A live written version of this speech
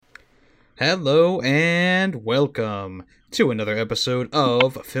Hello and welcome to another episode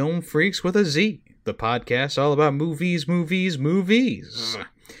of Film Freaks with a Z, the podcast all about movies. These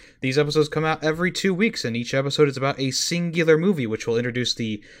episodes come out every 2 weeks, and each episode is about a singular movie, which will introduce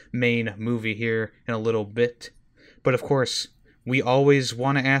the main movie here in a little bit. But of course, we always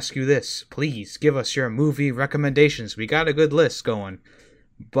want to ask you this. Please give us your movie recommendations. We got a good list going,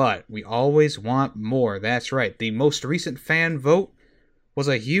 but we always want more. That's right. The most recent fan vote was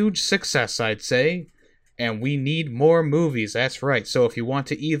a huge success, I'd say, and we need more movies. That's right. So if you want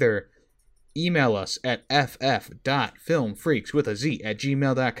to either email us at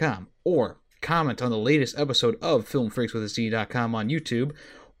ff.filmfreakswithaz@gmail.com or comment on the latest episode of filmfreakswithaz.com on YouTube,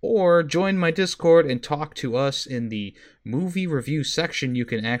 or join my Discord and talk to us in the movie review section, you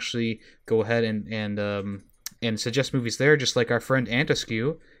can actually go ahead and suggest movies there, just like our friend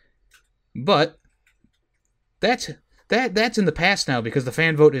Antiskew. But that's in the past now because the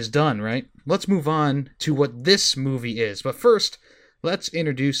fan vote is done, right? Let's move on to what this movie is. But first, let's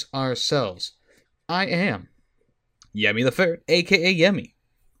introduce ourselves. I am Yemi the Ferret, aka Yemi.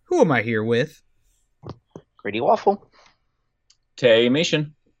 Who am I here with? Greedy Waffle. Tay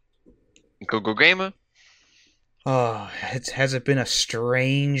Mission. Google Gamer. Oh, has it been a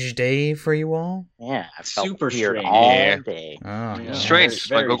strange day for you all? Yeah, I felt Super weird strange. all Yeah. day. Oh, Yeah. Strange.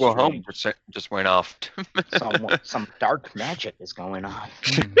 Very, My Google very Home just went off. Some dark magic is going on.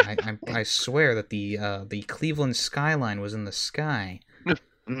 I swear that the Cleveland skyline was in the sky,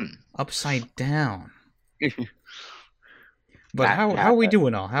 upside down. But how are we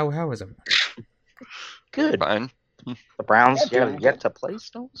doing all? How is it? Good. Fine. The Browns Yeah, yet to play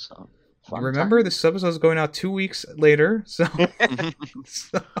still, so fun Remember, time. this episode's going out 2 weeks later, so.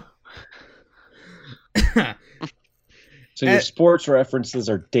 so- So your sports references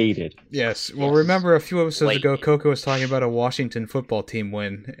are dated. yes. Well, Yes. remember a few episodes Late. ago, Coco was talking about a Washington football team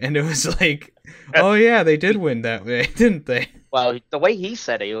win, and it was like, oh yeah, they did win that way, didn't they? Well, the way he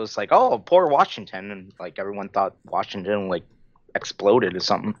said it was like, "Oh, poor Washington," and like everyone thought Washington like exploded or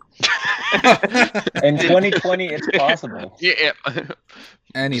something. In 2020, it's possible. Yeah.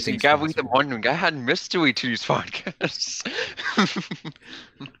 Anything. God, we wondering. I had mystery to these podcasts.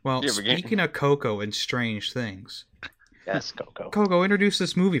 Well, Yeah, we get- speaking of Coco and strange things, Yes, Coco. Coco, introduce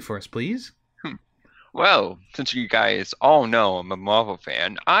this movie for us, please. Well, since you guys all know I'm a Marvel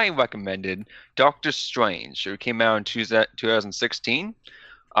fan, I recommended Doctor Strange, who came out in 2016.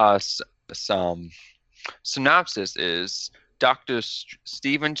 Some synopsis is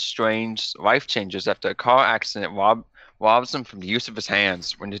Stephen Strange's life changes after a car accident robs him from the use of his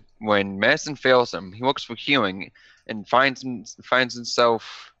hands. When medicine fails him, he looks for healing and finds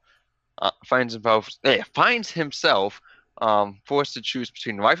himself forced to choose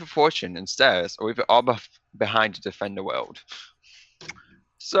between life of fortune and status, or leave it all behind to defend the world.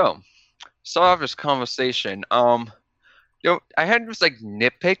 So, start off this conversation. I had this like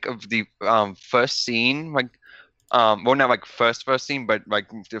nitpick of the first scene, like well, not like first scene, but like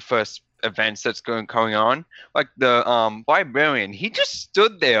the first events that's going on. Like the librarian, he just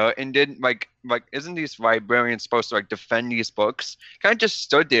stood there and didn't like isn't these librarians supposed to like defend these books? Kind of just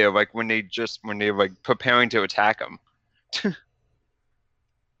stood there like when they were like preparing to attack him.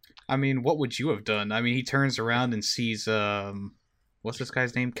 I mean, what would you have done? I mean, he turns around and sees what's this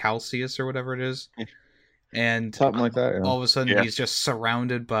guy's name, Calcius or whatever it is, and Something like that. all of a sudden Yeah. he's just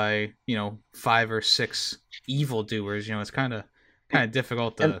surrounded by 5 or 6 evildoers. It's kind of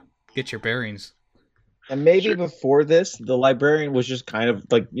difficult to get your bearings. And maybe Sure. before this, the librarian was just kind of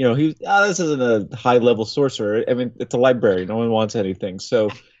like, this isn't a high-level sorcerer. I mean, it's a librarian. No one wants anything. So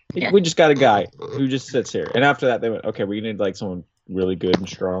Yeah. we just got a guy who just sits here. And after that, they went, okay, we need like someone really good and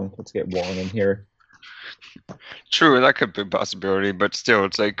strong. Let's get Warren in here. True, that could be a possibility, but still,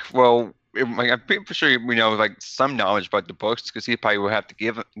 it's like, well, I'm pretty sure we know like some knowledge about the books because he probably would have to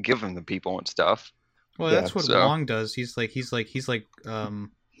give them to people and stuff. Well, Yeah, that's what so- Wong does. He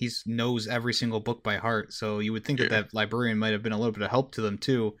knows every single book by heart. So you would think that librarian might have been a little bit of help to them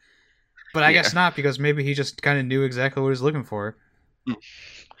too, but I Yeah. guess not, because maybe he just kind of knew exactly what he was looking for.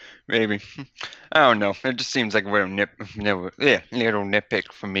 Maybe. I don't know. It just seems like a little little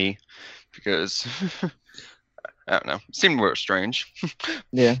nitpick for me because I don't know. It seemed a little strange.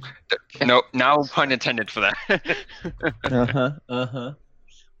 Yeah. No pun intended for that. Uh-huh.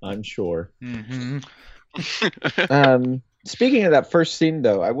 I'm sure. Mm-hmm. Speaking of that first scene,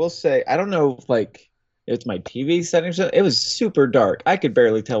 though, I will say, I don't know if it's my TV settings. It was super dark. I could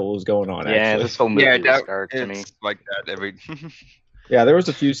barely tell what was going on, Yeah, actually. this whole movie Yeah, was dark to me. it's like that every. Yeah, there was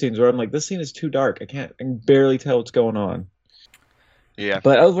a few scenes where I'm like, this scene is too dark. I can barely tell what's going on. Yeah.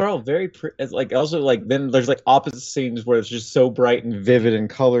 But overall, it's like also like then there's like opposite scenes where it's just so bright and vivid and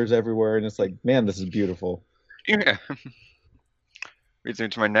colors everywhere, and it's like, man, this is beautiful. Yeah. Leads me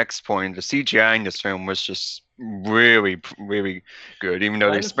to my next point. The CGI in this film was just really, really good. Even though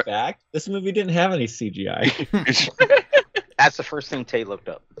they In fact, this movie didn't have any CGI. That's the first thing Tay looked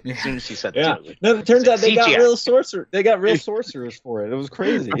up Yeah. as soon as he said Yeah, it. no, it turns out they got CGI. real sorcerer. They got real sorcerers for it. It was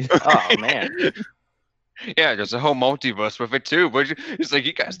crazy. Oh man. Yeah, there's a whole multiverse with it too. But it's like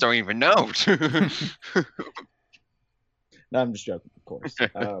you guys don't even know. No, I'm just joking, of course. The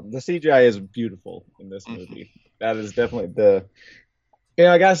CGI is beautiful in this movie. That is definitely the.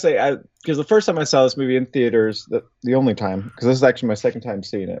 I gotta say, because the first time I saw this movie in theaters, the only time, because this is actually my second time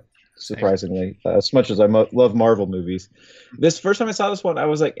seeing it, surprisingly, as much as I love Marvel movies. This first time I saw this one, I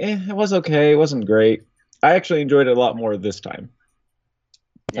was like, it was okay. It wasn't great. I actually enjoyed it a lot more this time.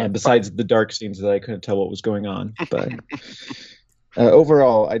 Yeah. Besides the dark scenes that I couldn't tell what was going on, but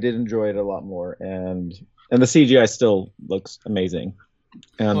overall, I did enjoy it a lot more, and the CGI still looks amazing.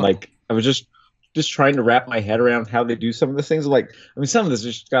 And Well- like I was just trying to wrap my head around how they do some of these things. Like, I mean, some of this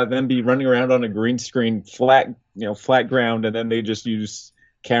just got them be running around on a green screen, flat ground, and then they just use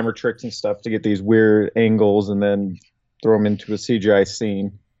camera tricks and stuff to get these weird angles, and then throw them into a CGI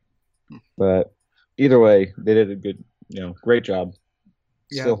scene. But either way, they did a good, great job.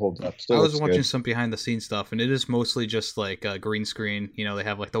 Yeah. Still holds up. Still I was looks watching good. some behind the scenes stuff, and it is mostly just like green screen. They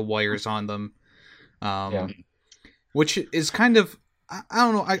have like the wires on them, Yeah. which is kind of I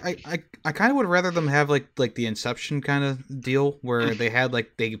don't know. I kind of would rather them have like the Inception kind of deal where they had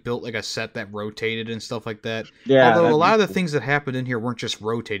like they built like a set that rotated and stuff like that. Yeah. Although a that'd lot be of the cool. things that happened in here weren't just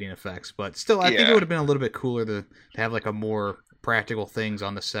rotating effects, but still, I think it Yeah. would have been a little bit cooler to have like a more practical things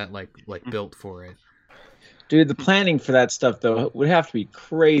on the set like built for it. Dude, the planning for that stuff though would have to be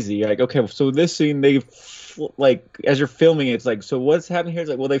crazy. Like, okay, so this scene like as you're filming it, it's like, so what's happening here? It's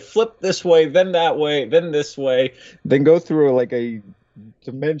like, well, they flip this way, then that way, then this way, then go through like a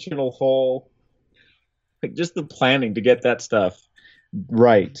dimensional hole. Like just the planning to get that stuff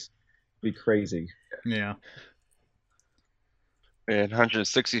right be crazy. Yeah. And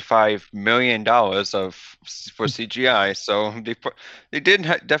 $165 million for CGI, so they did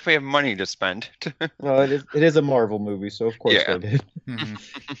definitely have money to spend. Well, it is a Marvel movie, so of course Yeah. they did.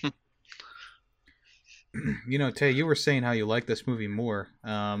 Mhm. Tay, you were saying how you like this movie more.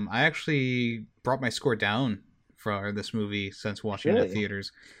 I actually brought my score down for this movie since watching it in Really?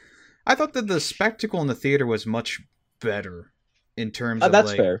 theaters. I thought that the spectacle in the theater was much better in terms of That's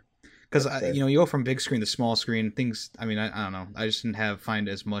like, fair. because That's fair. you go from big screen to small screen. Things, I mean, I don't know. I just didn't find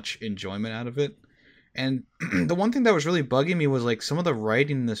as much enjoyment out of it. And the one thing that was really bugging me was like some of the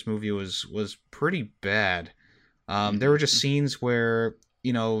writing in this movie was pretty bad. There were just scenes where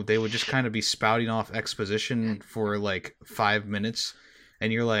they would just kind of be spouting off exposition for like 5 minutes,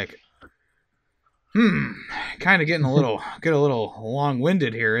 and you're like, kind of getting a little long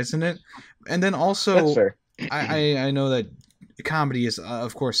winded here, isn't it? And then also, That's fair. I know that comedy is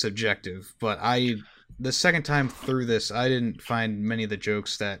of course subjective, but the second time through this, I didn't find many of the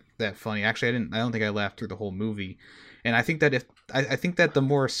jokes that funny. Actually, I don't think I laughed through the whole movie. And I think that I think that the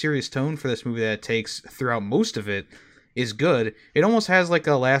more serious tone for this movie that it takes throughout most of it is good. It almost has like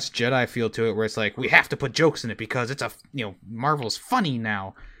a Last Jedi feel to it, where it's like we have to put jokes in it because it's Marvel's funny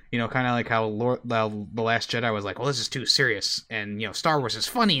now. Kind of like how the Last Jedi was like, well, this is too serious, and Star Wars is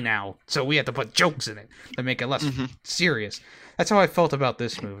funny now, so we have to put jokes in it to make it less serious. That's how I felt about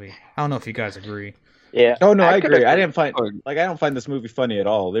this movie. I don't know if you guys agree. Yeah. Oh no, I could agree. I didn't find Oh. I don't find this movie funny at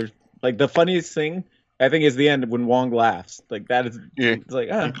all. There's like the funniest thing I think is the end when Wong laughs. Like that is Yeah. it's like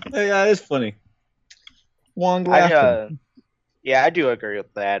yeah, it's funny. Wong laughing. I do agree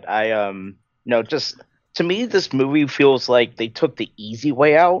with that. Just to me, this movie feels like they took the easy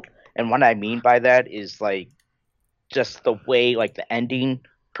way out, and what I mean by that is like just the way, like the ending,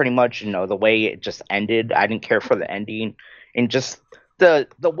 pretty much, the way it just ended. I didn't care for the ending, and just the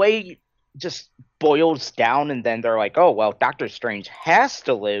way just boils down, and then they're like, oh well, Doctor Strange has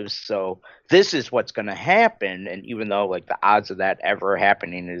to live, so this is what's gonna happen. And even though like the odds of that ever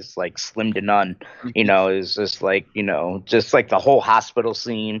happening is like slim to none, is just like just like the whole hospital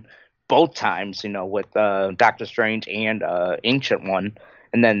scene both times, with Doctor Strange and Ancient One,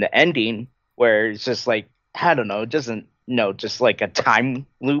 and then the ending where it's just like, I don't know, it doesn't just like a time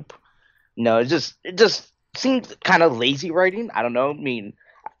loop. It just seems kind of lazy writing. I don't know. I mean,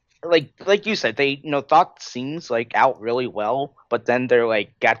 like you said, they thought scenes like out really well, but then they're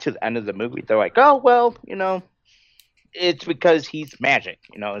like got to the end of the movie, they're like, oh well, it's because he's magic.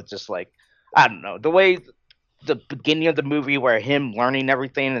 It's just like, I don't know, the way the beginning of the movie where him learning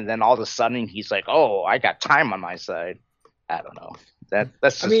everything, and then all of a sudden he's like, oh, I got time on my side. I don't know.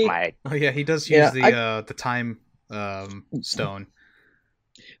 That's just my. Oh yeah, he does use the time stone,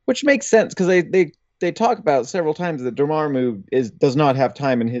 which makes sense because they talk about several times that Dormammu does not have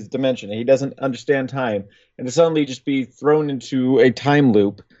time in his dimension. He doesn't understand time, and to suddenly just be thrown into a time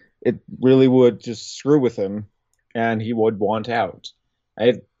loop, it really would just screw with him, and he would want out.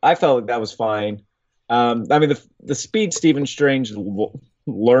 I felt like that was fine. I mean, the speed Stephen Strange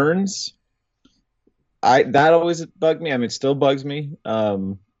learns, that always bugged me. I mean, it still bugs me.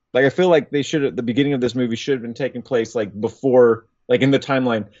 Like I feel like they should at the beginning of this movie should have been taking place like before, like in the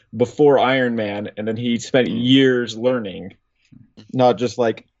timeline before Iron Man, and then he spent years learning, not just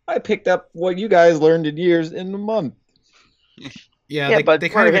like I picked up what you guys learned in years in a month. Yeah, but they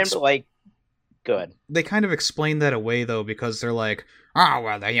kind of good. They kind of explain that away though, because they're like, oh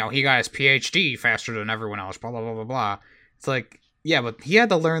well, he got his PhD faster than everyone else. Blah blah blah blah blah. It's like, yeah, but he had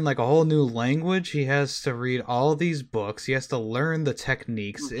to learn like a whole new language. He has to read all these books. He has to learn the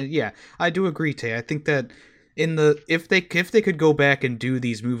techniques. Yeah, I do agree, Tay. I think that if they could go back and do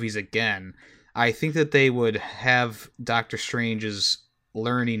these movies again, I think that they would have Doctor Strange's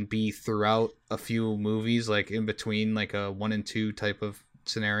learning be throughout a few movies, like in between, like a 1 and 2 type of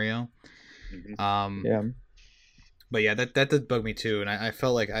scenario. Yeah. But yeah, that did bug me too, and I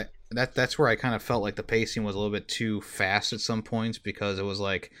felt like that's where I kind of felt like the pacing was a little bit too fast at some points, because it was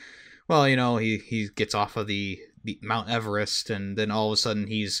like, well, he gets off of the Mount Everest, and then all of a sudden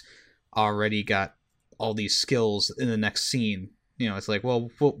he's already got all these skills in the next scene. It's like,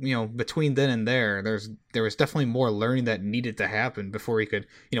 well, between then and there was definitely more learning that needed to happen before he could,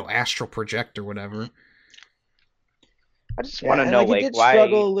 astral project or whatever. I just want to know, he did why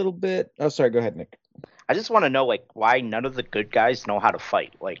struggle a little bit. Oh, sorry. Go ahead, Nick. I just want to know, why none of the good guys know how to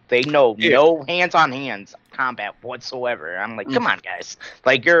fight. Like, they know no hands-on-hands combat whatsoever. I'm like, come on, guys.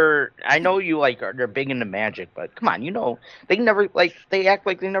 Like, I know you, they're big into magic, but come on, they never, they act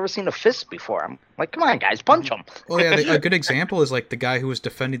like they've never seen a fist before. I'm like, come on, guys, punch them. Well, yeah, a good example is, like, the guy who was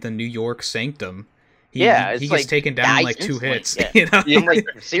defending the New York Sanctum. He gets taken down in, like, 2 hits. Yeah. I'm like,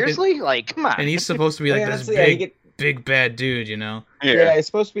 seriously? Come on. And he's supposed to be, like, this big bad dude, Yeah, he's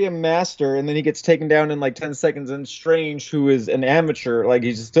supposed to be a master, and then he gets taken down in like 10 seconds, and Strange, who is an amateur, like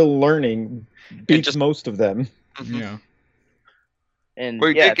he's still learning, beats most of them. Yeah. And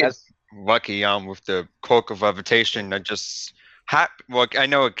that's lucky with the Cloak of Levitation that just I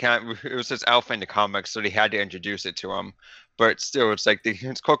know it was his alpha in the comics, so they had to introduce it to him. But still, it's like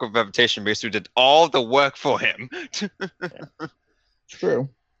his Cloak of Levitation basically did all the work for him. True.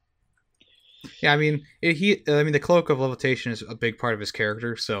 Yeah, I mean, the Cloak of Levitation is a big part of his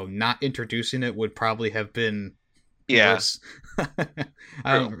character, so not introducing it would probably have been worse.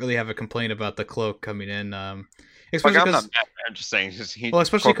 I don't really have a complaint about the cloak coming in. Especially I'm not mad. I'm just saying.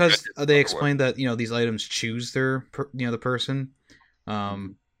 Especially because they explained that these items choose the person,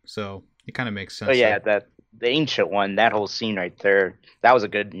 so it kind of makes sense. Oh yeah, the ancient one, that whole scene right there, that was a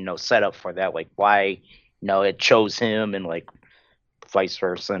good setup for that. Like why it chose him and like vice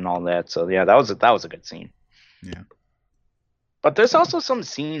versa and all that. So yeah, that was a good scene. Yeah. But there's also some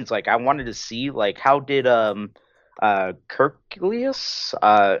scenes like I wanted to see, like how did Hercules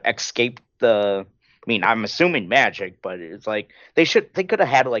escape the, I mean, I'm assuming magic, but it's like they could have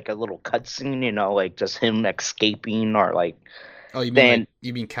had like a little cutscene, like just him escaping, or like you mean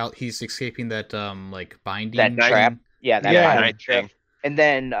he's escaping that like binding, that trap. Yeah, that binding trap. And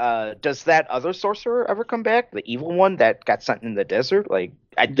then, does that other sorcerer ever come back? The evil one that got sent in the desert? Like,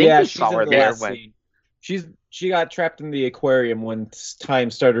 I think we saw her there when she got trapped in the aquarium when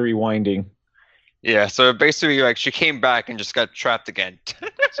time started rewinding. Yeah, so basically, like, she came back and just got trapped again.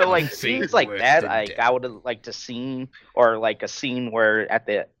 So, like, scenes like that, I would have liked to see, or like a scene where at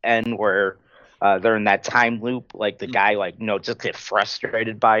the end where they're in that time loop, like the guy, like, just get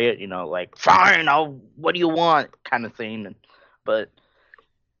frustrated by it, like, fine, what do you want, kind of thing. But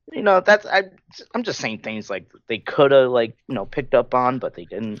that's I'm just saying things like they could have picked up on, but they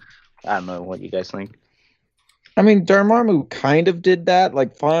didn't. I don't know what you guys think. I mean, Dormammu kind of did that.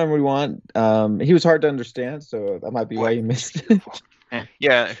 Like, fine, we want. He was hard to understand, so that might be why you missed it.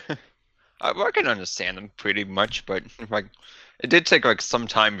 Yeah, I can understand him pretty much, but like, it did take like some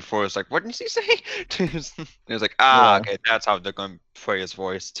time before it's like, what did he say? It was like, okay, that's how they're going to play his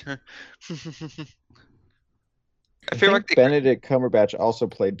voice. I feel like Benedict Cumberbatch also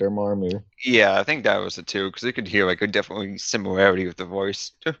played Dormammu. Yeah, I think that was it too, because you could hear like a definitely similarity with the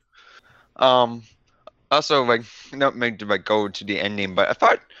voice. Also, like, not meant to like go to the ending, but I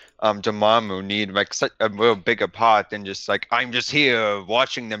thought Dormammu needed like such a little bigger part than just like I'm just here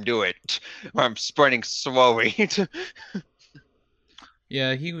watching them do it. I'm spreading slowly.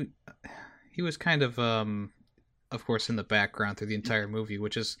 Yeah, he was kind of of course, in the background through the entire movie,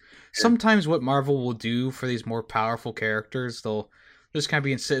 which is sometimes what Marvel will do for these more powerful characters. They'll just kind of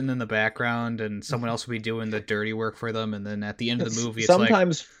be sitting in the background, and someone else will be doing the dirty work for them, and then at the end of the movie, it's like,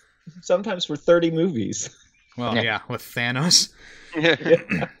 sometimes for 30 movies. well, yeah, with Thanos. Yeah.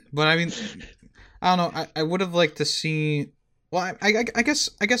 But I mean, I don't know. I would have liked to see. Well, I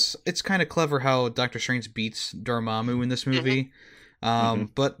guess it's kind of clever how Doctor Strange beats Dormammu in this movie.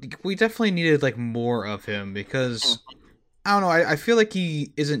 But we definitely needed like more of him because I don't know. I feel like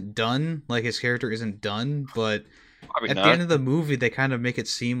he isn't done. Like his character isn't done. But Probably at not. the end of the movie, they kind of make it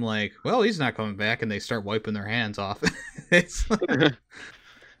seem like, well, he's not coming back, and they start wiping their hands off. It's like,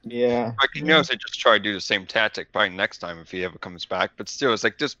 Yeah. Like he knows they just try to do the same tactic probably next time if he ever comes back. But still, it's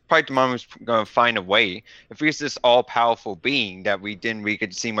like this. Probably Dormammu's gonna find a way. If he's this all-powerful being that we didn't really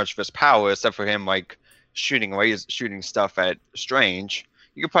get to see much of his power, except for him like shooting stuff at Strange,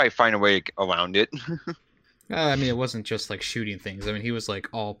 you could probably find a way around it. I mean, it wasn't just like shooting things. I mean, he was like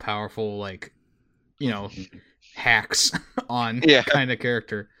all powerful, like, you know, hacks on Yeah. kind of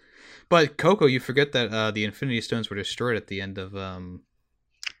character. But Coco, you forget that the Infinity Stones were destroyed at the end of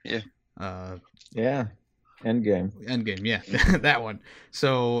Yeah. Endgame. Endgame. Yeah, that one.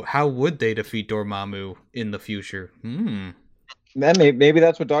 So how would they defeat Dormammu in the future? Then maybe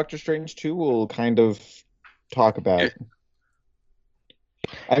that's what Doctor Strange 2 will kind of talk about.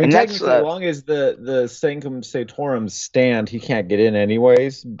 I mean, And that's, technically, as long as the Sanctum Sanctorums stand, he can't get in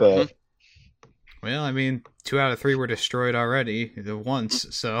anyways. But Well, I mean, 2 out of 3 were destroyed already once,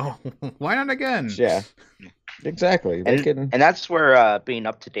 so why not again? yeah, exactly. They can. And that's where being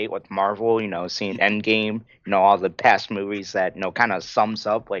up to date with Marvel, seeing Endgame, all the past movies that kind of sums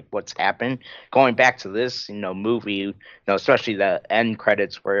up like what's happened. Going back to this, movie, especially the end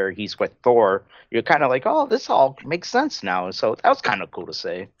credits where he's with Thor, you're kind of like, oh, this all makes sense now. So that was kind of cool to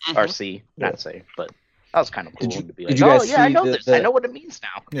say, or see, not say, but that was kind of cool to be like, you oh guys yeah, I see know the- this, the- I know what it means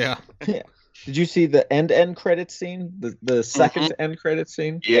now. Yeah. Did you see the end credit scene? The second end credit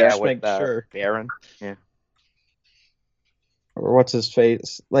scene? Just with make sure. Baron. Or what's his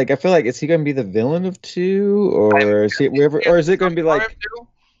face? Like, I feel like, is he going to be the villain of 2, or is he wherever? Or is it going to be like?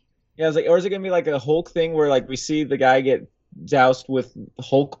 Yeah, I was like, or is it going to be like a Hulk thing where like we see the guy get doused with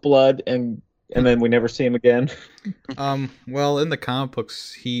Hulk blood and then we never see him again? Well, in the comic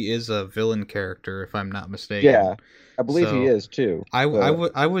books, he is a villain character, if I'm not mistaken. Yeah, I believe he So, is too. I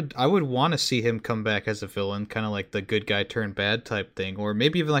but- would want to see him come back as a villain, kind of like the good guy turned bad type thing, or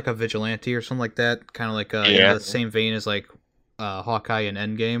maybe even like a vigilante or something like that, kind of like Yeah. the same vein as like Hawkeye in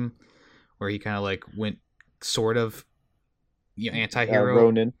Endgame, where he kind of like went sort of anti-hero.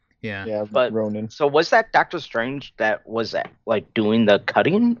 Ronan. Yeah. Yeah, But- Ronan. So was that Doctor Strange that was like doing the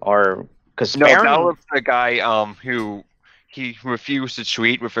cutting, or because No, that was the guy who he refused to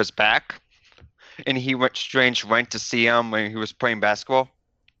treat with his back, and Strange went to see him when he was playing basketball.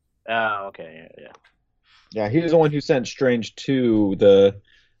 Oh, okay, yeah. Yeah, he was the one who sent Strange to the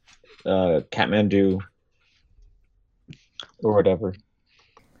Kathmandu or whatever.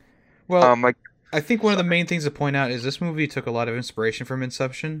 Well, Like I think one of the main things to point out is this movie took a lot of inspiration from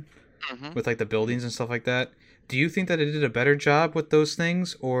Inception, with like the buildings and stuff like that. Do you think that it did a better job with those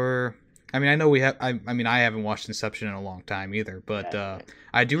things, or I mean, I know we have. I mean, I haven't watched Inception in a long time either, but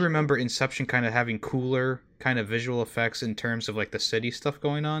I do remember Inception kind of having cooler kind of visual effects in terms of like the city stuff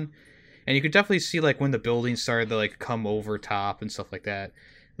going on, and you could definitely see like when the buildings started to like come over top and stuff like that.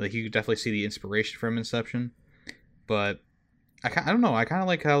 Like you could definitely see the inspiration from Inception, but I don't know. I kind of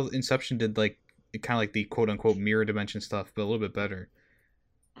like how Inception did like kind of like the quote unquote mirror dimension stuff, but a little bit better.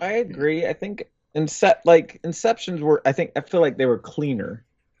 I agree. I think Inceptions were. I feel like they were cleaner,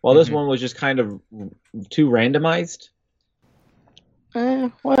 while this Mhm. one was just kind of too randomized.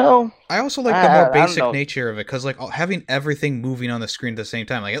 Well, I also like the I more don't basic know. nature of it because like having everything moving on the screen at the same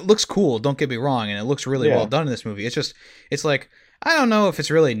time, like it looks cool. Don't get me wrong, and it looks really Yeah. well done in this movie. It's like I don't know if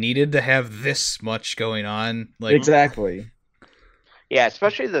it's really needed to have this much going on. Like Exactly. yeah,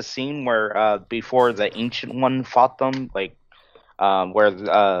 especially the scene where before the Ancient One fought them, like where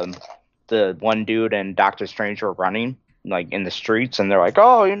the one dude and Doctor Strange were running like in the streets, and they're like,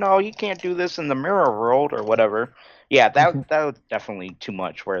 oh, you can't do this in the mirror world or whatever. Yeah, that was definitely too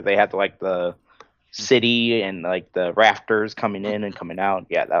much. Where they had like the city and like the rafters coming in and coming out.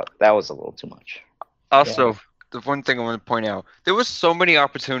 Yeah, that was a little too much. also, the one thing I want to point out, there was so many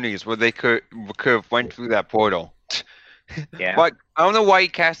opportunities where they could have went through that portal. Yeah. But I don't know why he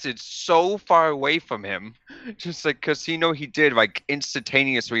casted so far away from him. Just like because he did like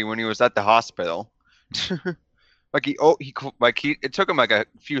instantaneously when he was at the hospital. It took him like a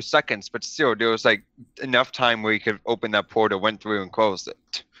few seconds, but still there was like enough time where he could open that portal, went through and closed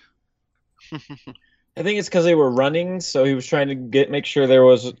it. I think it's because they were running, so he was trying to make sure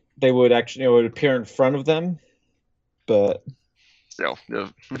they would actually would appear in front of them. But So,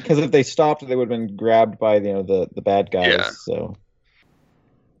 because if they stopped, they would have been grabbed by the bad guys. Yeah. So,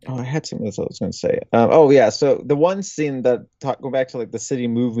 oh, I had something else I was going to say. Oh yeah, so the one scene go back to like the city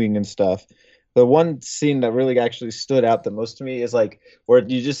moving and stuff. The one scene that really actually stood out the most to me is like where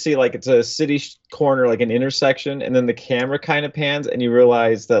you just see like it's a city corner, like an intersection, and then the camera kind of pans, and you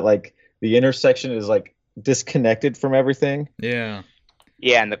realize that like the intersection is like disconnected from everything. Yeah.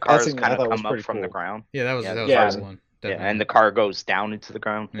 Yeah, and the cars That's- I kind of thought was come up pretty from the cool. ground. Yeah, that was Yeah. that was Yeah. a good one. Yeah, Definitely. and the car goes down into the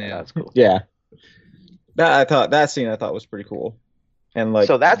ground. Yeah. Yeah, that's cool. Yeah, that scene I thought was pretty cool, and like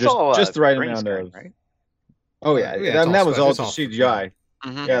so that's just, all just the right green amount screen, of. right? Oh yeah, Yeah, it's and all that was spe- all it's all just CGI.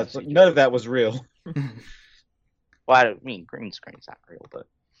 mhm. Yeah, so none of that was real. Well, I mean, green screen's not real, but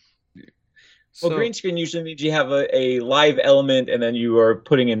Well, So- green screen usually means you have a live element and then you are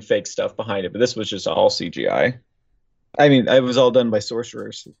putting in fake stuff behind it. But this was just all CGI. I mean, it was all done by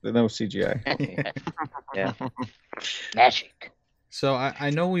sorcerers. No CGI. yeah, magic. So I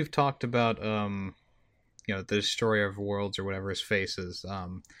know we've talked about the destroyer of worlds or whatever his face is.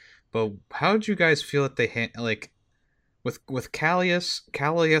 But how did you guys feel that they like with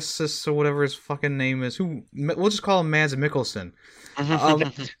Callius or whatever his fucking name is? We'll just call him Mads Mikkelsen.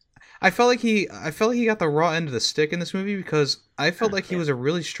 I felt like he got the raw end of the stick in this movie because I felt like he was a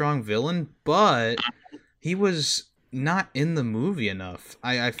really strong villain, but he was not in the movie enough.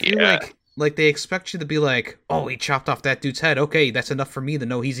 I feel Yeah. like they expect you to be like, oh, he chopped off that dude's head. Okay, that's enough for me to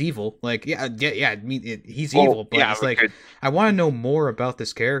know he's evil. Like, yeah. I mean, he's evil, but yeah, it's we like could- I want to know more about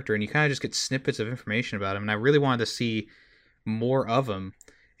this character, and you kind of just get snippets of information about him, and I really wanted to see more of him.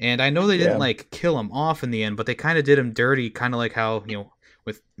 And I know they didn't Yeah. like kill him off in the end, but they kind of did him dirty, kind of like how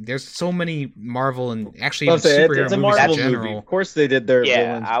there's so many Marvel and actually even I'll say, superhero it's a movies Marvel in general. movie. Of course, they did their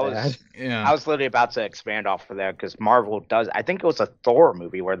Yeah, villains I was- bad. Yeah, I was literally about to expand off for that because Marvel does. I think it was a Thor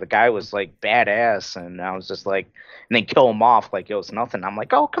movie where the guy was like badass, and I was just like, and they kill him off like it was nothing. I'm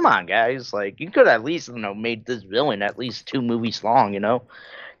like, oh come on, guys! Like you could at least made this villain at least 2 movies long.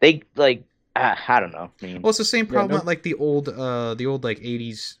 They like I don't know. I mean, well, it's the same Yeah, problem no- that like the old like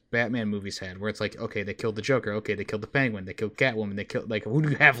 '80s Batman movies had, where it's like, okay, they killed the Joker, okay, they killed the Penguin, they killed Catwoman, they killed like who do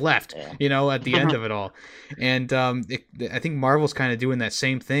you have left? Yeah. At the end of it all. And I think Marvel's kind of doing that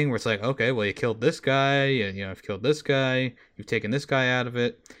same thing, where it's like, okay, well, you killed this guy, and you've killed this guy, you've taken this guy out of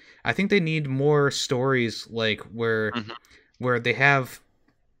it. I think they need more stories like where Mhm. where they have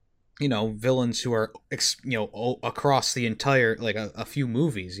villains who are across the entire like a few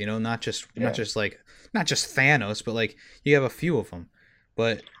movies, not just Thanos, but like you have a few of them.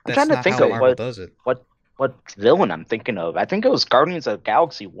 But that's trying to not think how of Marvel does it. what villain I'm thinking of? I think it was Guardians of the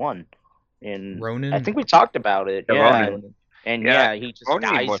Galaxy 1. And Ronan. I think we talked about it. Yeah, Yeah, Ronan. and Yeah, he just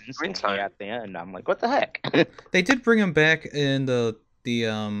Ronan dies was screen instantly time. at the end. I'm like, what the heck? They did bring him back in the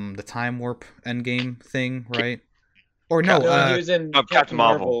time warp endgame thing, right? Or no, No, he was in no, Captain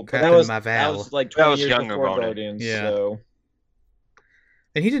Marvel. but Captain that Marvel. was like That 20 was years younger before Ronan. Guardians. Yeah. So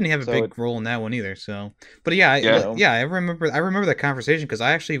and he didn't have a So big it- role in that one either. So, but yeah, Yeah. I remember that conversation because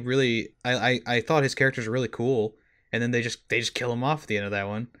I actually really I thought his characters were really cool, and then they just kill him off at the end of that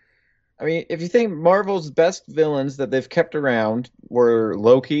one. I mean, if you think Marvel's best villains that they've kept around were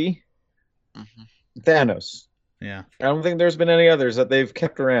Loki, Mhm. Thanos. Yeah. I don't think there's been any others that they've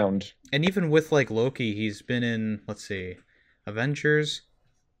kept around. And even with like Loki, he's been in Avengers,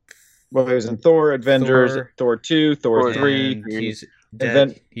 Well, he was in Thor, Avengers, Thor, Thor 2, Thor Thor 3. and he's dead.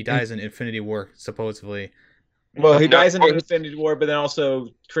 then- He dies in Infinity War supposedly. Well, he No, dies in Thor- Infinity War, but then also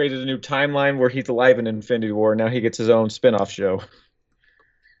created a new timeline where he's alive in Infinity War. Now he gets his own spin-off show.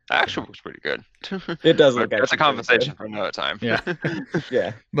 That actually looks pretty good. It does But look that's a actually pretty conversation for another time. Yeah. good.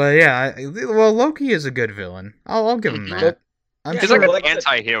 Yeah. But yeah, well, Loki is a good villain. I'll give him that. I'm Yeah, He's sure. like like an I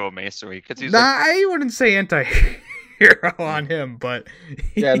said- anti-hero basically because he's Nah, like, I wouldn't say anti-hero on him, but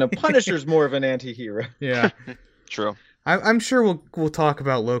Yeah, no, Punisher's more of an anti-hero. yeah, true. I'm sure we'll talk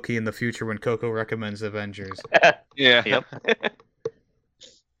about Loki in the future when Coco recommends Avengers. Yeah. Yep.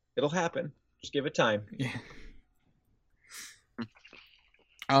 It'll happen. Just give it time. Yeah.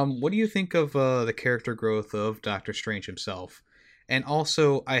 What do you think of the character growth of Doctor Strange himself? And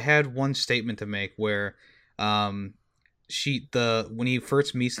also, I had one statement to make where, when he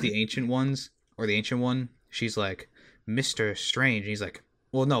first meets the Ancient Ones or the Ancient One, she's like, Mr. Strange. And he's like,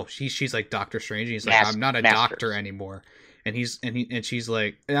 well, no, she's like Doctor Strange. And he's like, I'm not a Masters. doctor anymore. And she's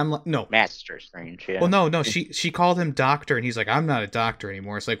like, and I'm like, no. Master Strange. Yeah. Well, no. She called him doctor, and he's like, I'm not a doctor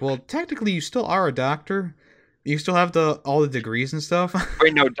anymore. It's like, well, technically, you still are a doctor. You still have all the degrees and stuff.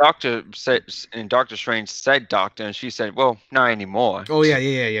 Wait, no, Doctor Strange said doctor, and she said, well, not anymore. Oh yeah.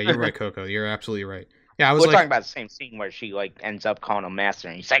 You're right, Coco. You're absolutely right. Yeah, I was We're like, talking about the same scene where she like ends up calling him master,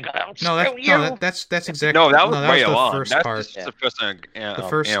 and he's like, "Oh, no, screw you!" that's exactly No, that was way the along. first That's part. just the first The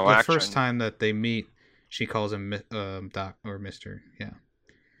interaction. first time that they meet, she calls him Doc or Mister. Yeah.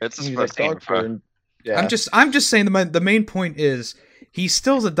 It's his He's first like scene. doctor. And, yeah. I'm just saying the main point is he's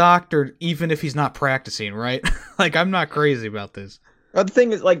still a doctor even if he's not practicing, right? Like I'm not crazy about this. But the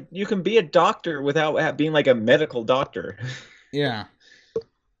thing is, like, you can be a doctor without being like a medical doctor. Yeah.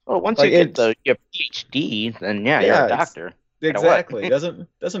 Well, once Like, you get your PhD, then you're Yeah, a it's- doctor. Exactly.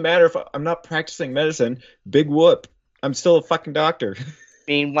 doesn't matter if I'm not practicing medicine. Big whoop. I'm still a fucking doctor. I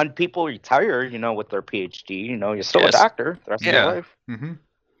mean, when people retire, with their PhD, you're still a Yes. doctor the rest of Yeah. your life. Mm-hmm.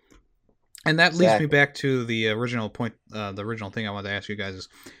 And that leads me Exactly. back to the original point. The original thing I wanted to ask you guys is,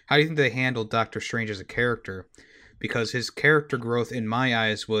 how do you think they handled Doctor Strange as a character? Because his character growth, in my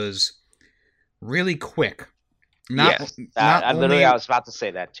eyes, was really quick. Yes. I was about to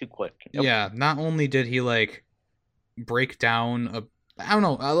say that too quick. Yep. Yeah, not only did he like break down I don't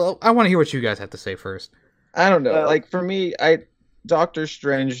know. I want to hear what you guys have to say first. I don't know. Well- Like for me, Doctor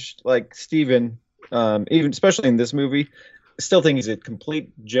Strange, like Steven, even especially in this movie, still think he's a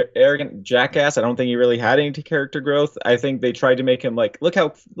complete arrogant jackass. I don't think he really had any character growth. I think they tried to make him like, look,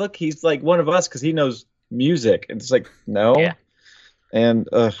 he's like one of us because he knows music. And it's like, no. Yeah. And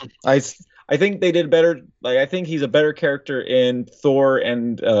I think they did better. Like I think he's a better character in Thor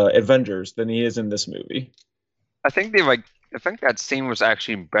and Avengers than he is in this movie. I think I think that scene was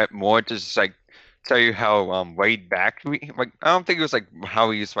actually more to just like tell you how laid back I don't think it was like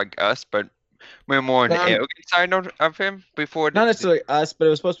how he's like us, but we're more on the arrogant side of him before. Not necessarily us, but it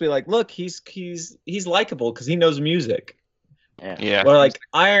was supposed to be like, look, he's likable because he knows music. Yeah. Or like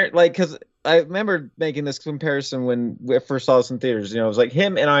because I remember making this comparison when we first saw this in theaters. It was like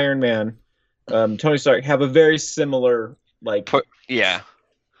him and Iron Man, Tony Stark have a very similar Yeah.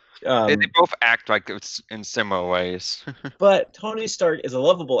 They both act like it's in similar ways. But Tony Stark is a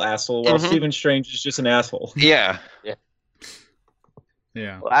lovable asshole, while Mhm. Stephen Strange is just an asshole. Yeah.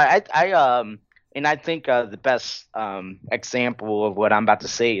 Yeah. Well, I think the best example of what I'm about to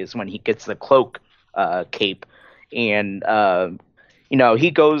say is when he gets the cloak cape, and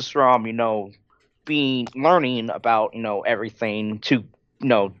he goes from learning about everything to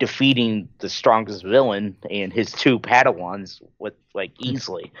defeating the strongest villain and his two Padawans with like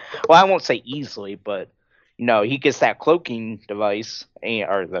easily. Well, I won't say easily, but he gets that cloaking device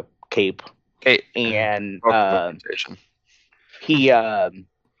or the cape, Hey. and Representation. he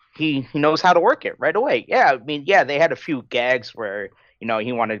knows how to work it right away. Yeah, I mean, they had a few gags where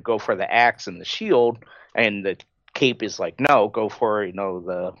he wanted to go for the axe and the shield, and the cape is like, no, go for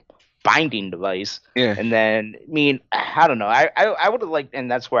the binding device. Yeah. And then, I mean, I don't know. I would have liked,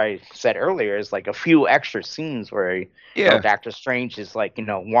 and that's why I said earlier, is like a few extra scenes where Yeah. Doctor Strange is like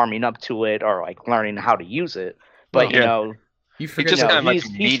warming up to it or like learning how to use it. But Yeah. You He forget just that- kinda, like, he's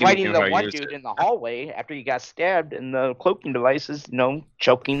immediately fighting knew the how to one use dude it. in the hallway after he got stabbed, and the cloaking device is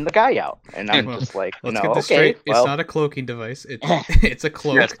choking the guy out. And I'm Well, just like, let's get okay, this straight. well, It's not a cloaking device. It's it's a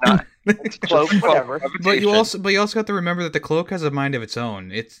cloak. Yeah, it's not. cloak, whatever. But you also have to remember that the cloak has a mind of its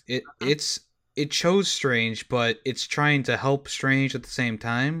own. It chose Strange, but it's trying to help Strange at the same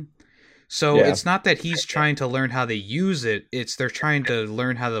time. So Yeah. it's not that he's trying to learn how to use it. It's they're trying to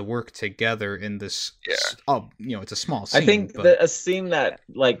learn how to work together in this. Yeah. It's a small scene. I think but, that a scene that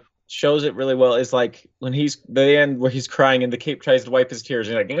like shows it really well is like when he's the end where he's crying and the cape tries to wipe his tears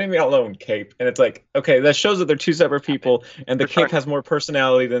and you're like, leave me alone, cape. And it's like, okay, that shows that they're two separate people, and the They're cape has more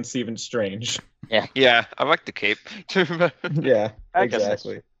personality than Stephen Strange. Yeah, I like the cape. Yeah, I guess that's-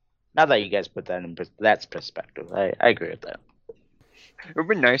 exactly. Now that you guys put that in that's perspective, I agree with that. It would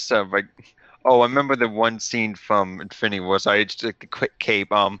be nice to have, like, I remember the one scene from Infinity War. So I just like the quick cape.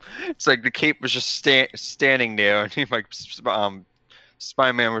 It's like the cape was just standing there, and he like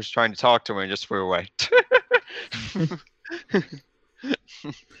Spider-Man was trying to talk to him and just flew away.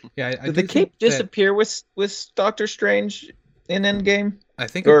 yeah, I Did do the cape think that- disappear with Doctor Strange in Endgame? I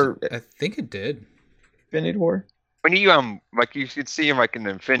think or- I think it did. Infinity War? When he like you could see him like in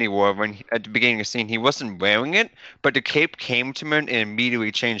the Infinity War when at the beginning of the scene he wasn't wearing it, but the cape came to him and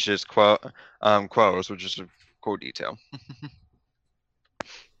immediately changed his clothes, which is a cool detail.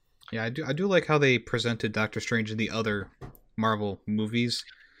 Yeah, I do like how they presented Doctor Strange in the other Marvel movies.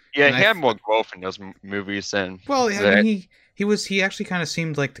 Yeah, And he I- had more growth in those movies than Well, I that. mean, he actually kind of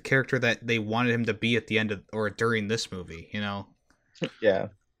seemed like the character that they wanted him to be at the end of or during this movie. Yeah.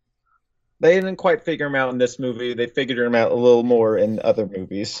 They didn't quite figure him out in this movie. They figured him out a little more in other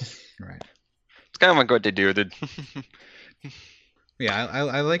movies. Right. It's kind of like what they do. Yeah,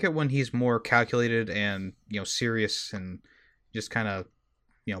 I like it when he's more calculated and serious and just kind of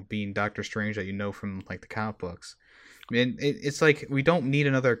being Doctor Strange that from like the comic books. I mean, it's like we don't need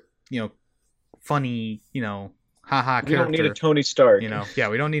another funny haha We don't character. need a Tony Stark. We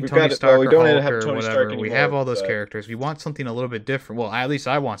don't need We've Tony got it- Stark well, we or don't need to Hulk have or Tony whatever. Stark We anymore, have all those but- characters. We want something a little bit different. Well, at least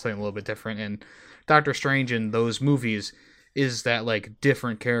I want something a little bit different. And Doctor Strange in those movies is that like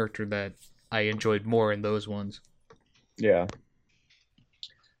different character that I enjoyed more in those ones. Yeah.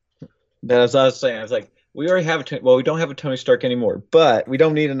 That's what I was saying. I was like, we already have we don't have a Tony Stark anymore, but we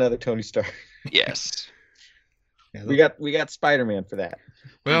don't need another Tony Stark. Yes. Yeah, We got Spider-Man for that.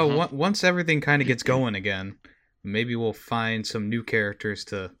 well, Mhm. once everything kind of gets going again, maybe we'll find some new characters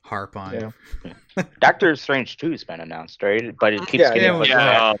to harp on. Yeah. Doctor Strange 2 has been announced, right? But it keeps Yeah, getting yeah, pushed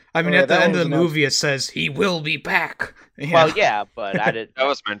yeah. back. I mean, Oh, yeah, at the that end of one's the announced. movie, it says he will be back. Well, yeah, but I did. That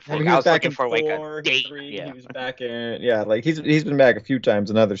was meant for. I mean, I he was was back looking in for, like, a 4, date, 3, yeah. He was back in like he's been back a few times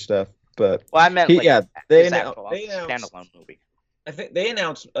in other stuff, but Well, I meant he, like yeah, they his announced, actual standalone movie. I think they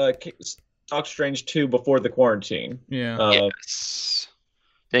announced Doctor Strange 2 before the quarantine. Yeah. Yes.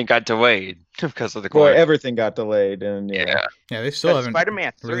 Then it got delayed because of the Boy, quarantine. everything got delayed, and Yeah. Yeah, they still But haven't.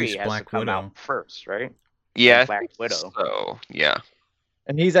 Spider-Man 3 released has Black to come Widow. out first, right? Yeah. Black Widow. So yeah.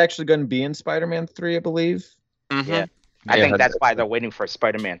 and he's actually going to be in Spider-Man 3, I believe. Mhm. Yeah. I Yeah. think that's why they're waiting for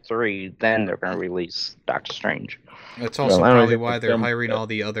Spider-Man 3. Then they're going to release Doctor Strange. That's also I don't probably think why they've they're done hiring that. all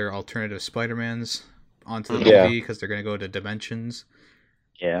the other alternative Spider-Mans onto the Yeah. movie because they're going to go to dimensions,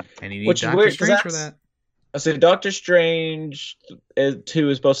 Yeah. and you need Which is Doctor weird, 'cause Strange for that's- that. I say Doctor Strange 2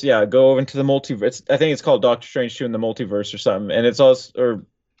 is supposed to go over into the multiverse. I think it's called Doctor Strange 2 in the multiverse or something, and it's also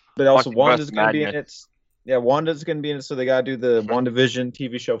but also Multiverse Wanda's going to be in Madness. it. Yeah, Wanda's going to be in it, so they got to do the WandaVision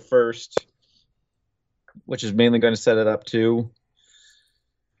TV show first, which is mainly going to set it up too.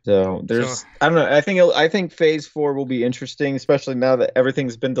 So there's I don't know. I think Phase 4 will be interesting, especially now that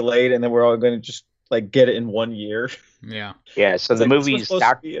everything's been delayed, and then we're all going to just like get it in 1 year. Yeah. Yeah, so the Like, this was movie's supposed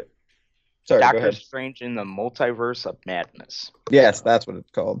to be it. Sorry, go Doctor ahead. Strange in the Multiverse of Madness. Yes, that's what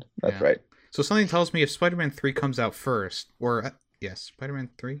it's called. That's Yeah. right. So something tells me if Spider-Man 3 comes out first, or yes, Spider-Man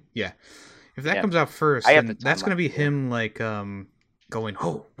 3, yeah, if that Yeah. comes out first, I have then the that's gonna timeline. be him like going,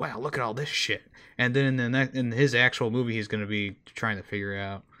 oh wow, look at all this shit, and then in his actual movie, he's gonna be trying to figure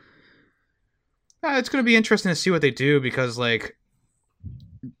out. It's gonna be interesting to see what they do because like.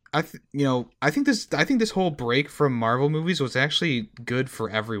 I think this whole break from Marvel movies was actually good for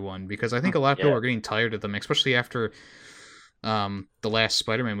everyone because I think a lot of people Yeah. are getting tired of them, especially after the last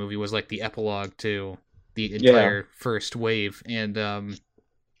Spider-Man movie was like the epilogue to the entire first wave, and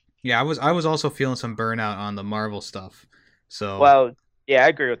I was also feeling some burnout on the Marvel stuff. So Well, yeah, I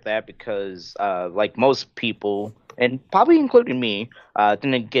agree with that because, like most people, and probably including me,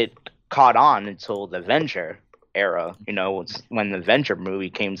 didn't get caught on until the Avenger era. It's when the Avenger movie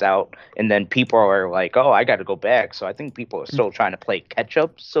came out, and then people are like, "Oh, I got to go back." So I think people are still trying to play catch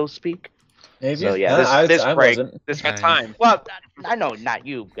up, so to speak. Maybe. So yeah, this I break, wasn't. this Got time. well, I know not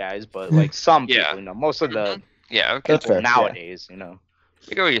you guys, but like some Yeah. people, most of the Yeah. Okay. That's people fair, yeah. nowadays, I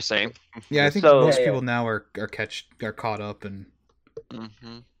get what you're saying. yeah, I think So- most Yeah, yeah. people now are caught up, and Hmm.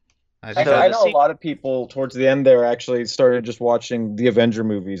 I I think So I the know a lot of people towards the end there actually started just watching the Avenger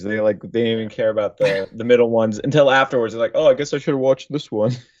movies. They didn't even care about the middle ones until afterwards. They're like, oh, I guess I should have watched this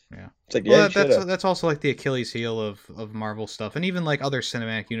one. Yeah. It's like, well, yeah, you that's should've. that's also like the Achilles heel of Marvel stuff, and even like other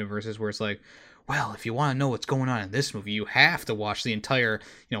cinematic universes where it's like, well, if you want to know what's going on in this movie, you have to watch the entire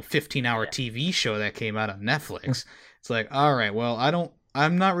 15-hour TV show that came out on Netflix. It's like, all right, well,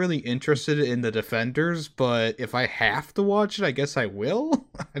 I'm not really interested in the Defenders, but if I have to watch it, I guess I will.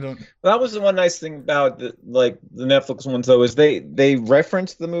 I don't. That was the one nice thing about the Netflix ones though, is they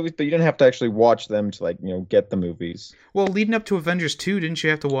reference the movies, but you didn't have to actually watch them to get the movies. Well, leading up to Avengers 2, didn't you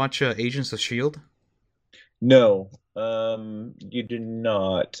have to watch Agents of Shield? No, you did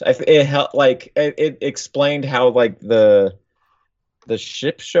not. It explained how the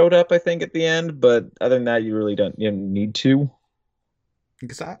ship showed up, I think, at the end, but other than that, you didn't need to.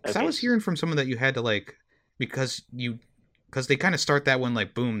 Because I Okay. was hearing from someone that you had to because they kind of start that when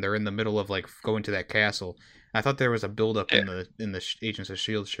boom, they're in the middle of going to that castle. I thought there was a build up in the Agents of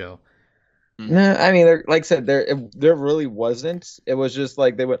Shield show. No, I mean, like I said, there really wasn't. It was just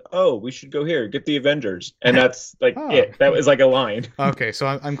like they went, "Oh, we should go here, get the Avengers," and that's Oh. it. That was like a line. Okay, so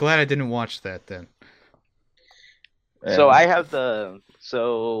I'm glad I didn't watch that then. So I have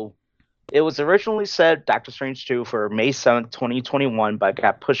so it was originally said Doctor Strange 2 for May 7th, 2021, but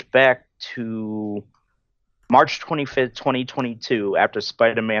got pushed back to March 25th, 2022 after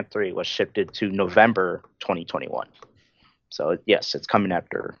Spider-Man 3 was shifted to November 2021. So yes, it's coming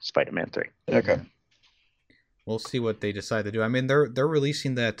after Spider-Man 3. Okay. We'll see what they decide to do. I mean, they're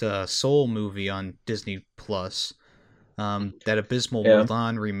releasing that Soul movie on Disney Plus. That abysmal Yeah.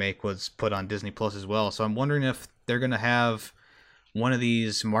 Mulan remake was put on Disney Plus as well. So I'm wondering if they're gonna have one of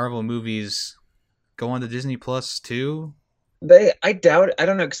these Marvel movies go on to Disney Plus too. I doubt it. I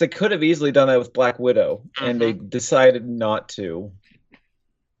don't know, because they could have easily done that with Black Widow, and they decided not to.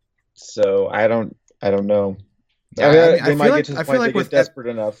 So I don't know. Yeah, I mean, I they feel might like- get to the I feel point like they with get desperate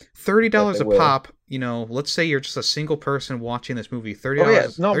enough. $30 They a will. pop. Let's say you're just a single person watching this movie. $30, Oh, yeah,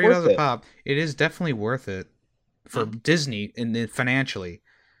 it's not $30 worth a it. pop. It is definitely worth it for Disney and then financially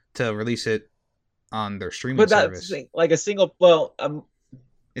to release it on their streaming But that's service. like a single. Well,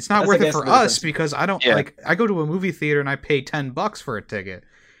 It's not That's worth it against for the us difference. because I don't Yeah. like. I go to a movie theater and I pay $10 for a ticket.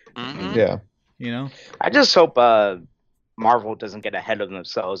 Mhm. yeah. You know, I just hope Marvel doesn't get ahead of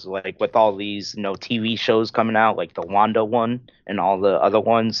themselves, like with all these TV shows coming out, like the Wanda one and all the other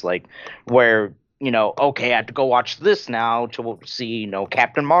ones, like where okay, I have to go watch this now to see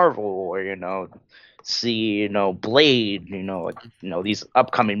Captain Marvel or see Blade, these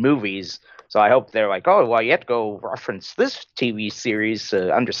upcoming movies. So I hope they're like, oh well, you have to go reference this TV series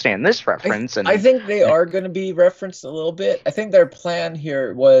to understand this reference. I think they are going to be referenced a little bit. I think their plan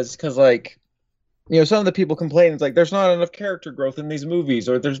here was because, some of the people complain, it's like there's not enough character growth in these movies,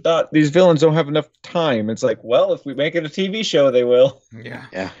 or these villains don't have enough time. It's like, well, if we make it a TV show, they will. yeah.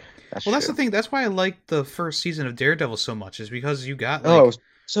 That's Well, that's true. the thing. That's why I like the first season of Daredevil so much, is because you got Oh, it was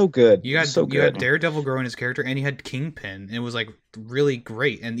so good. you got so you had good. Daredevil growing his character, and you had Kingpin, and it was like really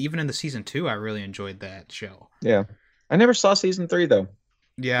great. And even in the season 2, I really enjoyed that show. Yeah, I never saw season 3 though.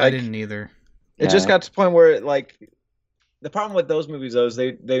 Yeah, I Like- didn't either. It just Yeah. got to the point where the problem with those movies though is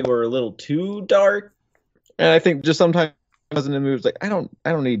they were a little too dark, and I think just sometimes in the movies I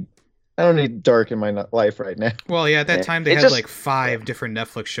don't need dark in my life right now. Well, yeah, at that Yeah. time they It had just- like 5 different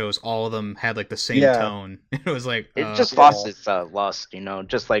Netflix shows. All of them had like the same Yeah. tone. It was like It just yeah. lost its lust,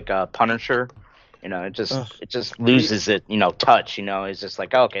 just like Punisher. It just Ugh. it just loses it, touch. It's just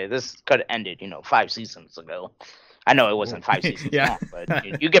like, okay, this could have ended, 5 seasons ago. I know it wasn't 5 seasons Yeah. long,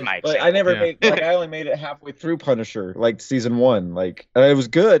 but you get my Like example. I never Yeah. made I only made it halfway through Punisher, like season 1. And it was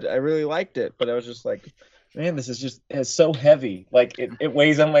good. I really liked it, but I was just like, man, this is just it's so heavy. Like it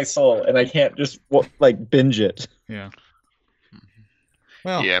weighs on my soul, and I can't just binge it. yeah.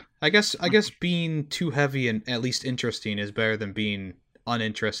 Well, Yeah. I guess being too heavy and at least interesting is better than being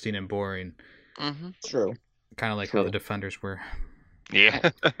uninteresting and boring. Mhm. True. Kind of like how True. the Defenders were. Yeah.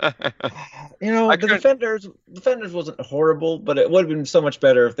 The couldn't- Defenders wasn't horrible, but it would have been so much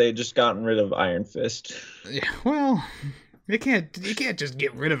better if they had just gotten rid of Iron Fist. Yeah, well, you can't just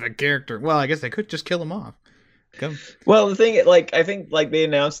get rid of a character. Well, I guess they could just kill him off. Come. Well, the thing, I think, they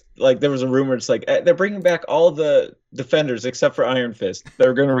announced, there was a rumor, it's like, they're bringing back all the Defenders except for Iron Fist.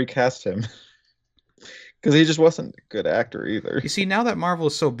 They're going to recast him. Because he just wasn't a good actor either. You see, now that Marvel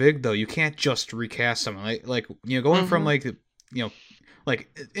is so big, though, you can't just recast someone. Going from like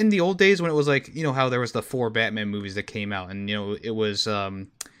in the old days when it was like, how there was the 4 Batman movies that came out, and it was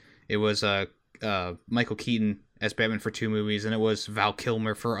Michael Keaton as Batman for 2 movies, and it was Val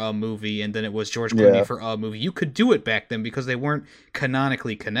Kilmer for a movie, and then it was George Clooney Yeah. for a movie. You could do it back then because they weren't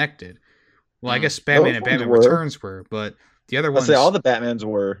canonically connected. Well, I guess Batman and Those ones Batman were. Returns were, but the other I'll ones. say all the Batmans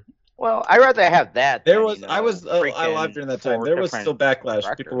were. Well, I'd rather have that. There than, was, I freaking live during that time. 4 There was different still backlash.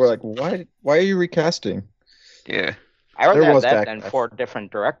 directors. People were like, why are you recasting? Yeah. I'd rather there have was that than backlash. 4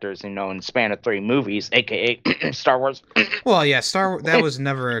 different directors, in the span of 3 movies, aka Star Wars. Well, yeah, that was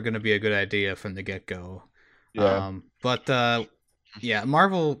never going to be a good idea from the get-go. Yeah. Yeah,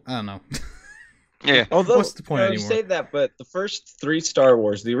 Marvel, I don't know. Yeah. Although, what's the point you anymore? say that, but the first 3 Star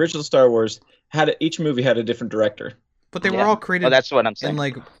Wars, the original Star Wars, each movie had a different director. But they were Yeah. all created Well, that's what I'm saying. and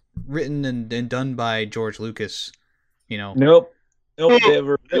like written and done by George Lucas, Nope, they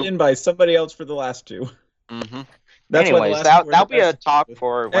were written by somebody else for the last 2. Mhm. That's why the Anyways, last 2 that'll were the be a best. talk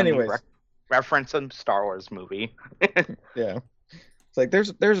for when Anyways. we reference a Star Wars movie. Yeah, it's like there's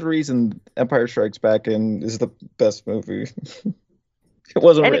a reason Empire Strikes Back is the best movie. It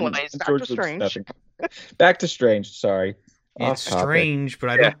wasn't written Anyways, by Doctor George Lucas, Strange. nothing. Back to Strange. Sorry. it's Off topic. strange, but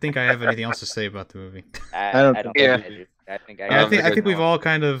I don't think I have anything else to say about the movie. I don't I don't think- think I do. I think I Yeah, I Um, think good we've one. all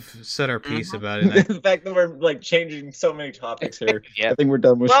kind of said our piece about it. The fact that we're changing so many topics here, Yeah. I think we're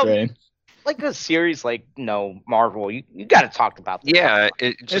done with Well, Strange. like a series like Marvel, you got to talk about this. Yeah.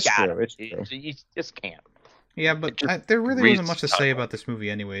 It It's just true. gotta. It's You, true. you just can't. Yeah, but just there really wasn't much to reads say stuff. about this movie,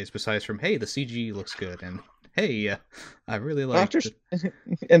 anyways. Besides from, hey, the CG looks good, and hey, I really like. Doctor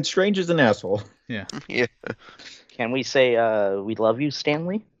and Strange is an asshole. yeah. Can we say we love you,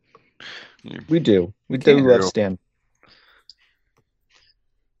 Stanley? We do. We Okay. do love Stan.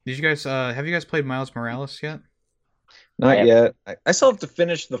 Did you guys have you guys played Miles Morales yet? Not Yeah. yet. I still have to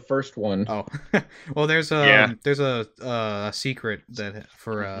finish the first one. Oh, well, there's Yeah. a secret that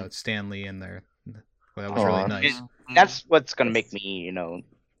for Stan Lee in there. Well, that was really Aw. nice. That's what's gonna make me,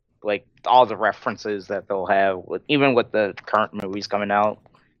 like all the references that they'll have, even with the current movies coming out.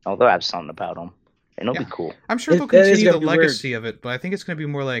 They'll have something about them, and it'll Yeah. be cool. I'm sure they'll That is continue the gonna be weird. legacy of it, but I think it's going to be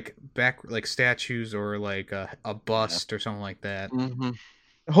more like like statues or like a bust or something like that. hmm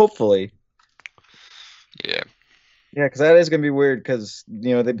Hopefully. Yeah. Yeah, because that is gonna be weird. Because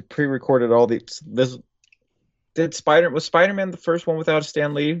they pre-recorded all these. Was Spider-Man the first one without a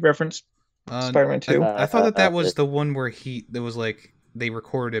Stan Lee reference? Spider-Man 2? I thought that was the one where there was like they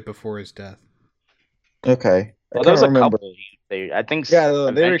recorded it before his death. Okay. Well, I there was a can't remember. couple. I think Yeah, they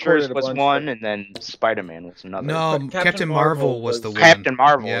Avengers recorded a was bunch, one, and then Spider-Man was another. No, But Captain Marvel was the one. Captain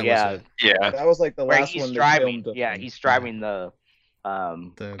Marvel, Yeah, it was yeah, it. Yeah. That was like the where last he's one. driving. They filmed. Yeah, he's driving the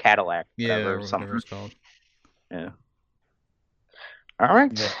The- Cadillac, Yeah, whatever, or whatever something. it's called. Yeah. All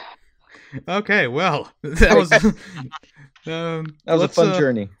right. Yeah. Okay, well, that was That was a fun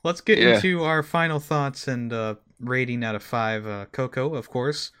journey. Let's get Yeah. into our final thoughts and rating out of 5. Coco, of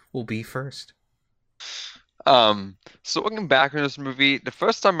course, will be first. So looking back on this movie, the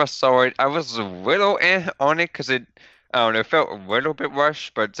first time I saw it, I was a little on it because I don't know, it felt a little bit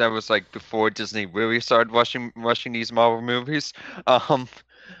rushed, but that was like before Disney really started rushing these Marvel movies. And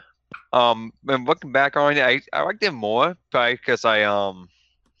looking back on it, I liked it more, because I've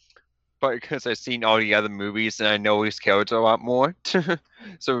seen all the other movies and I know these characters a lot more.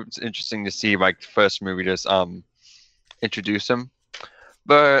 So it's interesting to see like the first movie just introduce them.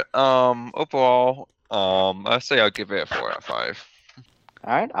 But overall, I say I'll give it a 4 out of 5.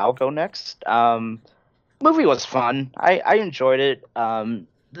 All right, I'll go next. Movie was fun. I enjoyed it.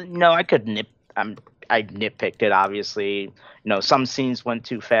 No, I nitpicked it, obviously. Some scenes went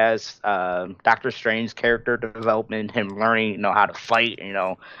too fast. Doctor Strange's character development, him learning, how to fight,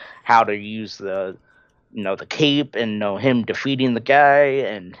 how to use the cape, and him defeating the guy,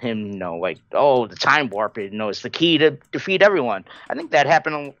 and him, the time warp, is the key to defeat everyone. I think that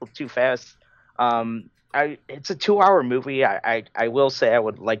happened a little too fast. It's a 2-hour movie. I will say I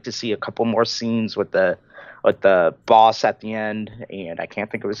would like to see a couple more scenes with the boss at the end, and I can't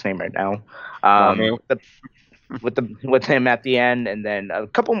think of his name right now. With him at the end, and then a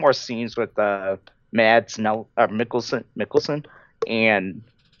couple more scenes with Mads Mikkelsen, and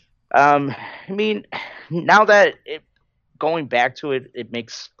I mean, now that going back to it, it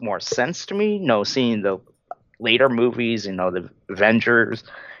makes more sense to me. Seeing the later movies, the Avengers,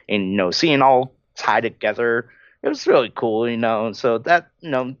 and seeing all tied together, it was really cool. So that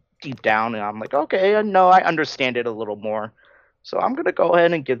deep down, and I'm like, okay, I know I understand it a little more. So I'm gonna go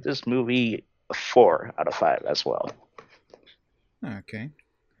ahead and give this movie a 4 out of 5 as well. Okay.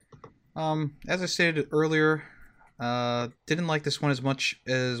 As I stated earlier, didn't like this one as much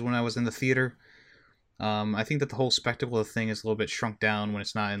as when I was in the theater. I think that the whole spectacle of the thing is a little bit shrunk down when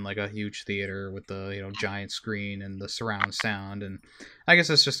it's not in like a huge theater with the giant screen and the surround sound, and I guess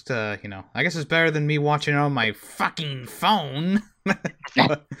it's just I guess it's better than me watching it on my fucking phone.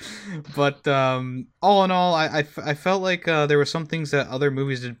 but all in all, I felt like there were some things that other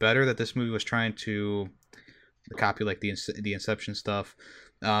movies did better that this movie was trying to copy, like the Inception stuff.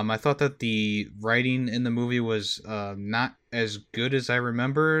 I thought that the writing in the movie was not as good as I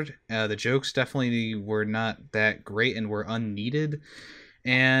remembered. The jokes definitely were not that great and were unneeded.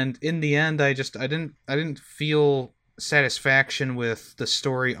 And in the end, I didn't feel satisfaction with the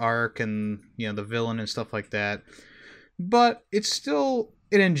story arc and the villain and stuff like that. But it's still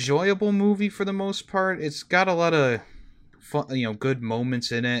an enjoyable movie for the most part. It's got a lot of fun, good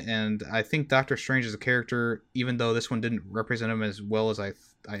moments in it, and I think Doctor Strange as a character, even though this one didn't represent him as well as I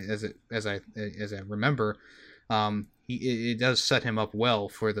remember, it does set him up well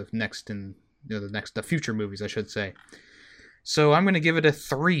for the next the future movies, I should say. So I'm going to give it a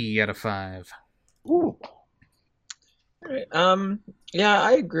 3 out of 5. Ooh. All right. Yeah,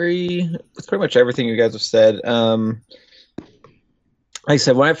 I agree with pretty much everything you guys have said. Like I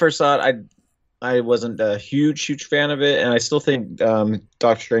said, when I first saw it, I wasn't a huge fan of it, and I still think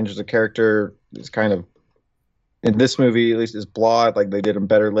Doctor Strange as a character is kind of, in this movie at least, is flawed. Like they did him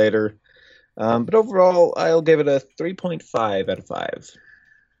better later. But overall, I'll give it a 3.5 out of 5.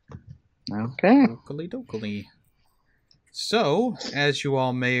 Okay. Dokily. So, as you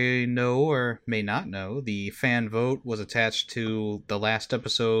all may know or may not know, the fan vote was attached to the last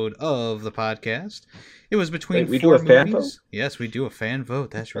episode of the podcast. It was between we four do a fan movies. vote? Yes, we do a fan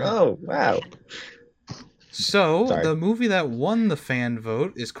vote. That's right. Oh, wow. So, Sorry. the movie that won the fan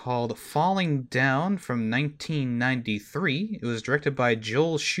vote is called Falling Down from 1993. It was directed by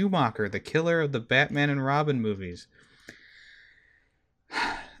Joel Schumacher, the killer of the Batman and Robin movies.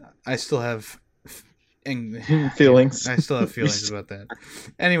 I still have Feelings. I still have feelings about that.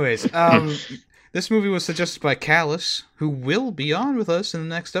 Anyways, this movie was suggested by Callus, who will be on with us in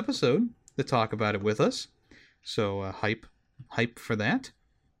the next episode to talk about it with us. So hype for that.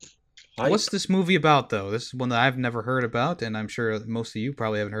 What's this movie about, though? This is one that I've never heard about, and I'm sure most of you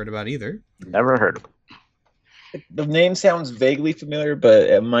probably haven't heard about either. Never heard of it. The name sounds vaguely familiar, but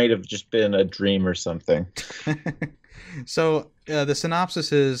it might have just been a dream or something. So the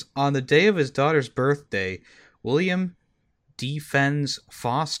synopsis is: on the day of his daughter's birthday, William Defense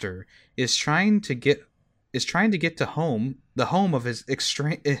Foster is trying to get to the home of his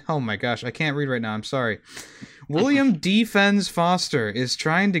extreme. Oh my gosh, I can't read right now. I'm sorry. William Defense Foster is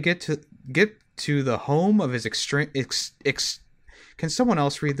trying to get to the home of his extreme. Can someone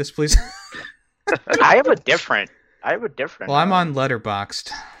else read this, please? I have a different. Well, I'm on Letterboxd.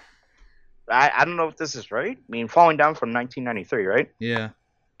 I don't know if this is right. I mean, Falling Down from 1993, right? Yeah.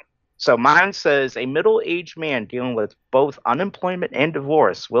 So mine says a middle-aged man dealing with both unemployment and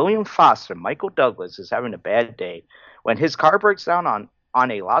divorce, William Foster, Michael Douglas, is having a bad day. When his car breaks down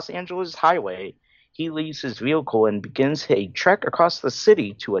on a Los Angeles highway, he leaves his vehicle and begins a trek across the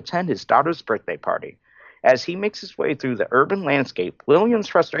city to attend his daughter's birthday party. As he makes his way through the urban landscape, William's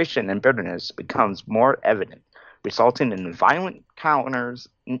frustration and bitterness becomes more evident, resulting in violent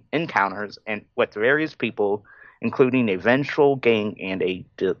encounters and with various people, including a vengeful gang and a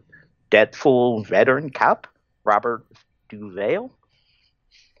deathful veteran cop, Robert Duvall.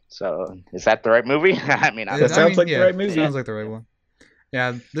 So, is that the right movie? I mean, That sounds like the right movie. Sounds like the right one.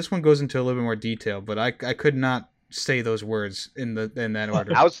 Yeah, this one goes into a little bit more detail, but I could not say those words in that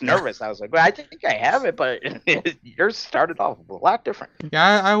order. I was nervous. I was like, well, I think I have it, but yours started off a lot different.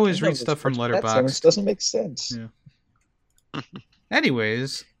 Yeah, I always read stuff from Letterboxd. It doesn't make sense. Yeah.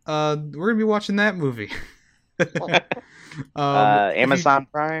 Anyways, we're gonna be watching that movie. Amazon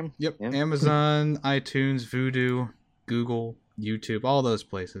Prime. Yep, Yeah. Amazon, iTunes, Vudu, Google, YouTube, all those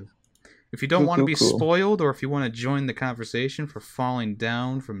places. If you don't want to be spoiled, or if you want to join the conversation for Falling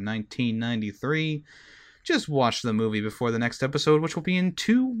Down from 1993, just watch the movie before the next episode, which will be in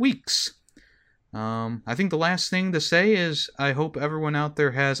 2 weeks. I think the last thing to say is I hope everyone out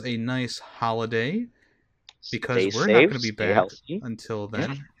there has a nice holiday, because we're not going to be back until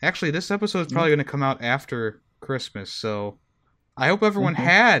then. Actually, this episode is probably going to come out after Christmas, so I hope everyone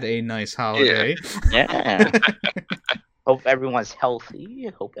had a nice holiday. Yeah. Hope everyone's healthy.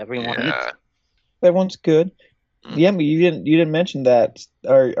 Hope everyone's good. Yeah, but you didn't mention that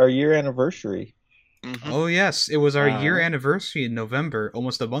our year anniversary. Oh yes, it was our year anniversary in November,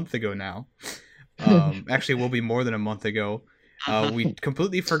 almost a month ago now. Actually, it will be more than a month ago. We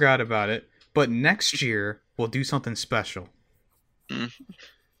completely forgot about it, but next year we'll do something special.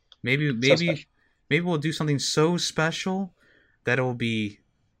 Maybe we'll do something so special that it will be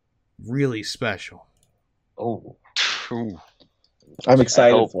really special. Oh. I'm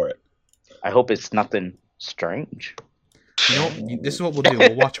excited for it. I hope it's nothing strange. You know, this is what we'll do.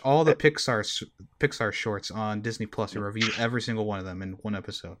 We'll watch all the Pixar shorts on Disney Plus and review every single one of them in one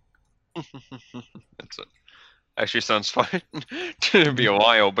episode. That's it. Actually sounds fun. It'll be a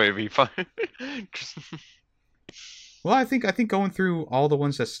while, but it'll be fun. Well, I think going through all the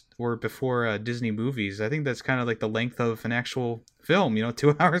ones that were before Disney movies, I think that's kind of like the length of an actual film,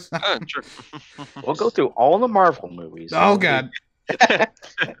 2 hours. Sure. We'll go through all the Marvel movies. Oh, God.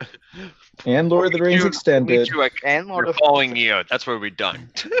 And Lord of the Rings Extended. And Lord of the following year. That's where we're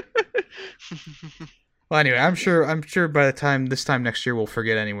done. Well, anyway, I'm sure by this time next year we'll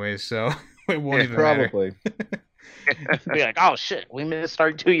forget anyways, so it won't even probably matter. Be like, oh shit, we missed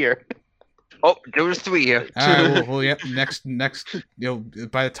our 2 year. Oh, there was 3 years. All right, well, yeah. Next,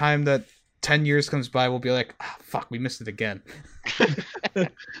 by the time that 10 years comes by, we'll be like, fuck, we missed it again.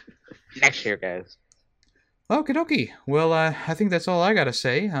 Next year, guys. Okie dokie. Well, I think that's all I gotta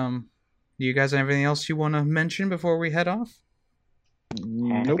say. Do you guys have anything else you want to mention before we head off?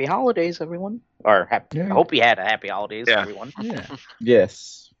 Happy holidays, everyone. Or I hope you had a happy holidays, everyone. Yeah.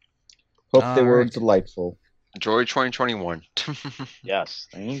 Yes. Hope they were right. delightful. Enjoy 2021. Yes,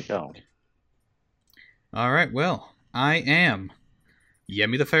 there you go. All right, well, I am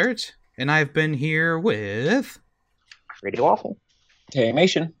Yemi the Ferret, and I've been here with Radio Awful.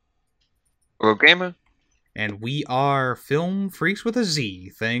 Taymation. Well, Gamer. And we are Film Freaks with a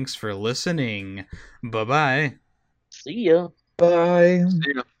Z. Thanks for listening. Bye-bye. See ya. Bye.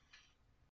 See ya.